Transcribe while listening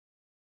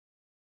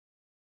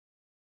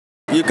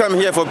You come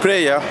here for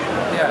prayer,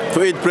 Yeah.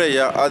 to eat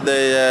prayer at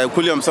the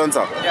Quilliam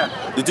Center. Yeah.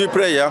 Did you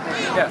pray? Yeah?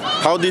 Yeah.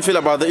 How do you feel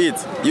about the Eid?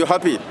 You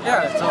happy?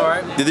 Yeah, it's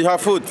alright. Did you have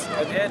food?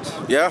 I did.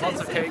 Yeah?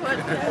 Lots of cake.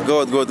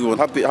 Good.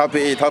 Happy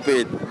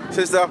Eid.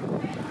 Sister,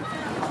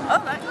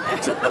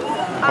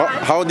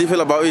 Alright. how do you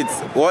feel about it?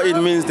 What it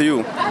means to you?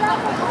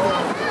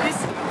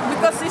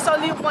 Because it's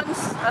only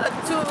once,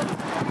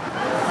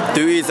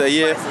 To eat a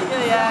year. twice a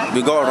year, yeah.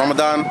 We got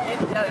Ramadan.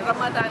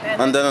 Ramadan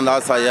And then on the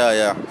outside,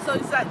 yeah. So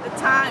it's like the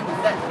time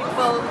that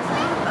people,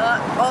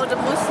 all the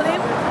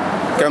Muslims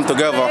Come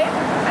together. pray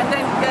and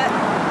then get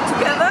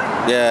together.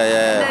 Yeah.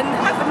 And then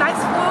have a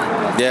nice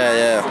food.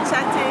 Yeah.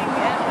 Chatting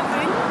and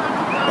everything.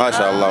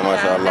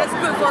 MashaAllah. That's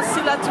good for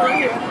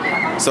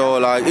Silaturahim. So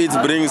like it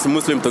brings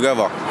Muslim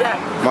together. Yeah.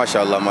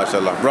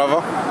 MashaAllah.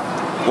 Brother,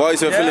 what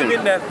is your feeling? I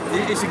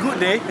mean, it's a good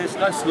day. It's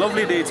a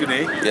lovely day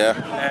today. Yeah.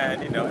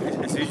 And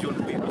as usual,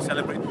 we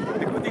celebrate.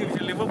 The good thing is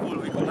in Liverpool,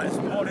 we got like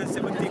more than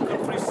 70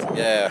 countries.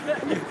 Yeah.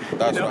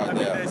 That's right. I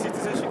mean, Yeah. the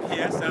citizenship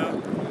here,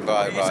 so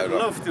Right.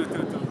 love to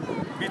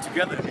be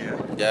together here.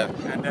 Yeah.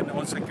 And then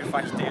on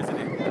sacrifice day, isn't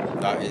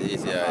it? That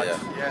is, yeah.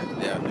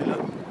 Yeah.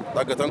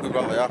 Thank you,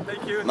 brother. Yeah.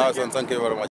 Thank you. Nice one. Thank you very much.